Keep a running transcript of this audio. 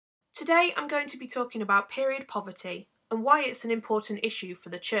Today I'm going to be talking about period poverty and why it's an important issue for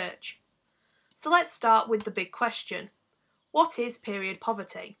the church. So let's start with the big question. What is period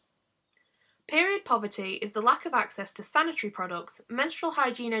poverty? Period poverty is the lack of access to sanitary products, menstrual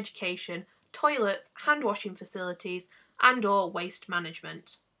hygiene education, toilets, hand washing facilities, and/or waste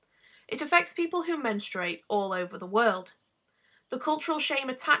management. It affects people who menstruate all over the world. The cultural shame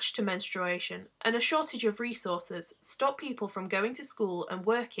attached to menstruation and a shortage of resources stop people from going to school and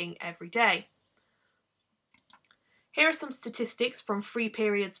working every day. Here are some statistics from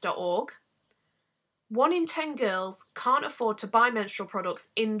freeperiods.org. 1 in 10 girls can't afford to buy menstrual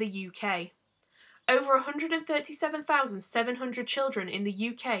products in the UK. Over 137,700 children in the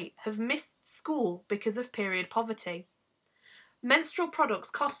UK have missed school because of period poverty. Menstrual products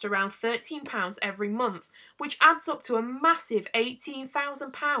cost around £13 every month, which adds up to a massive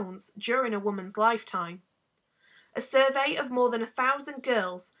 £18,000 during a woman's lifetime. A survey of more than 1,000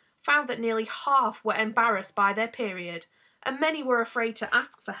 girls found that nearly half were embarrassed by their period, and many were afraid to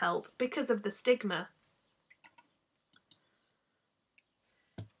ask for help because of the stigma.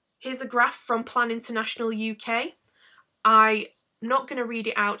 Here's a graph from Plan International UK. I'm not going to read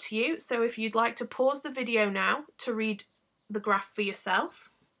it out to you, so if you'd like to pause the video now to read the graph for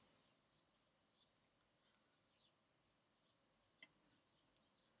yourself.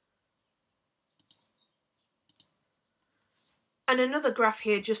 And another graph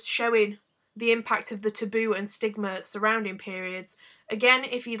here just showing the impact of the taboo and stigma surrounding periods. Again,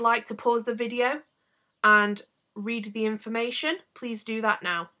 if you'd like to pause the video and read the information, please do that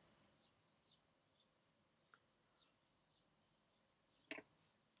now.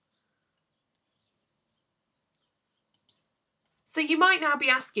 So you might now be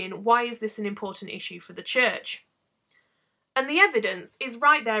asking, why is this an important issue for the church? And the evidence is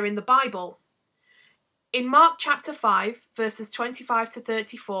right there in the Bible. In Mark chapter 5, verses 25 to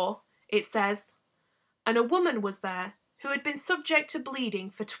 34, it says, "And a woman was there who had been subject to bleeding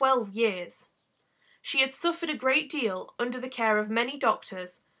for 12 years. She had suffered a great deal under the care of many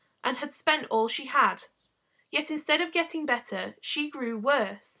doctors and had spent all she had. Yet instead of getting better, she grew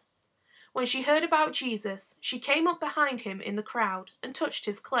worse. When she heard about Jesus, she came up behind him in the crowd and touched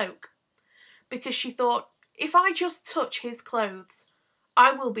his cloak, because she thought, if I just touch his clothes,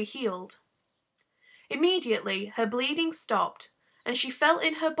 I will be healed. Immediately her bleeding stopped, and she felt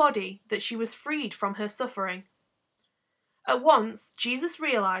in her body that she was freed from her suffering. At once, Jesus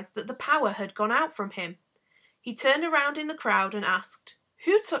realized that the power had gone out from him. He turned around in the crowd and asked,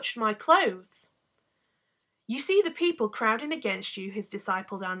 'Who touched my clothes?' 'You see the people crowding against you,' his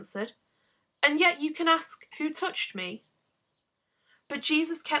disciples answered, 'and yet you can ask, who touched me?' But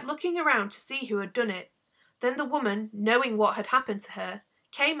Jesus kept looking around to see who had done it. Then the woman, knowing what had happened to her,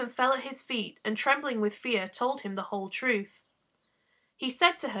 came and fell at his feet and, trembling with fear, told him the whole truth. He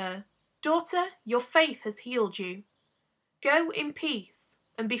said to her, 'Daughter, your faith has healed you. Go in peace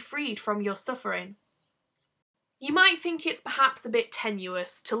and be freed from your suffering.'" You might think it's perhaps a bit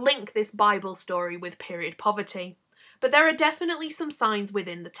tenuous to link this Bible story with period poverty, but there are definitely some signs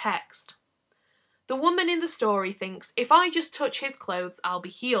within the text. The woman in the story thinks, if I just touch his clothes, I'll be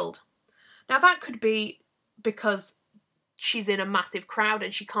healed. Now that could be because she's in a massive crowd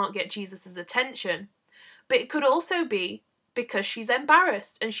and she can't get Jesus' attention, but it could also be because she's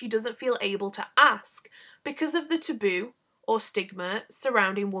embarrassed and she doesn't feel able to ask because of the taboo or stigma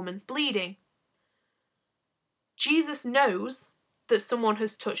surrounding woman's bleeding. Jesus knows that someone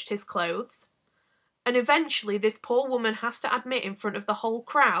has touched his clothes, and eventually this poor woman has to admit in front of the whole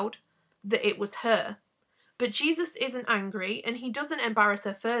crowd that it was her. But Jesus isn't angry and he doesn't embarrass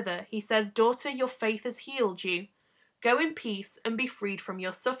her further. He says, "Daughter, your faith has healed you. Go in peace and be freed from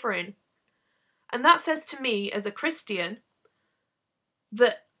your suffering." And that says to me as a Christian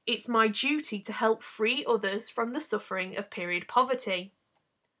that it's my duty to help free others from the suffering of period poverty.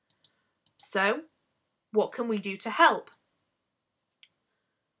 So, what can we do to help?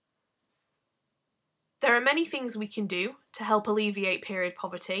 There are many things we can do to help alleviate period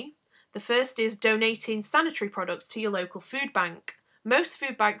poverty. The first is donating sanitary products to your local food bank. Most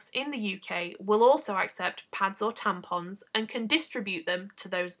food banks in the UK will also accept pads or tampons and can distribute them to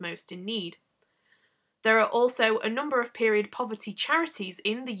those most in need. There are also a number of period poverty charities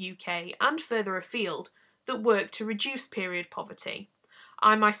in the UK and further afield that work to reduce period poverty.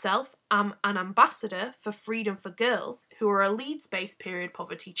 I myself am an ambassador for Freedom for Girls, who are a Leeds-based period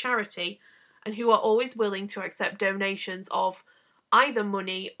poverty charity and who are always willing to accept donations of either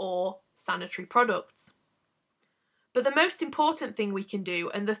money or sanitary products. But the most important thing we can do,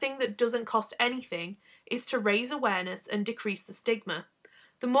 and the thing that doesn't cost anything, is to raise awareness and decrease the stigma.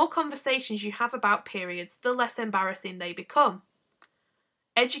 The more conversations you have about periods, the less embarrassing they become.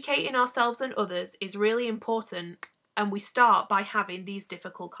 Educating ourselves and others is really important, and we start by having these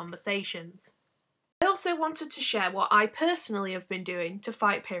difficult conversations. I also wanted to share what I personally have been doing to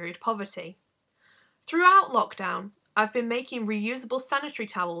fight period poverty. Throughout lockdown, I've been making reusable sanitary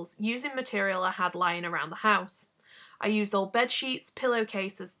towels using material I had lying around the house. I used old bed sheets,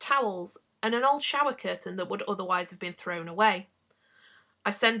 pillowcases, towels, and an old shower curtain that would otherwise have been thrown away.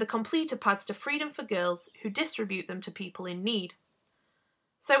 I send the completer pads to Freedom for Girls, who distribute them to people in need.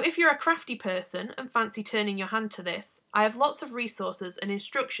 So if you're a crafty person and fancy turning your hand to this, I have lots of resources and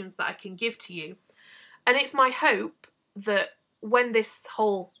instructions that I can give to you. And it's my hope that when this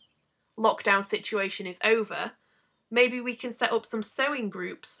whole lockdown situation is over, maybe we can set up some sewing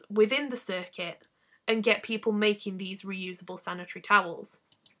groups within the circuit and get people making these reusable sanitary towels.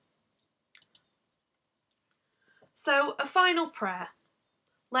 So, a final prayer.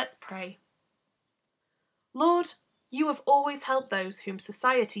 Let's pray. Lord, you have always helped those whom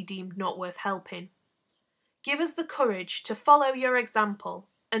society deemed not worth helping. Give us the courage to follow your example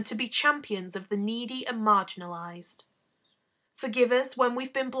and to be champions of the needy and marginalised. Forgive us when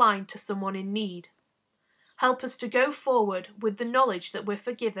we've been blind to someone in need. Help us to go forward with the knowledge that we're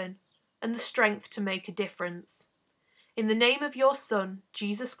forgiven and the strength to make a difference. In the name of your Son,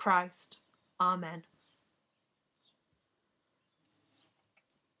 Jesus Christ. Amen.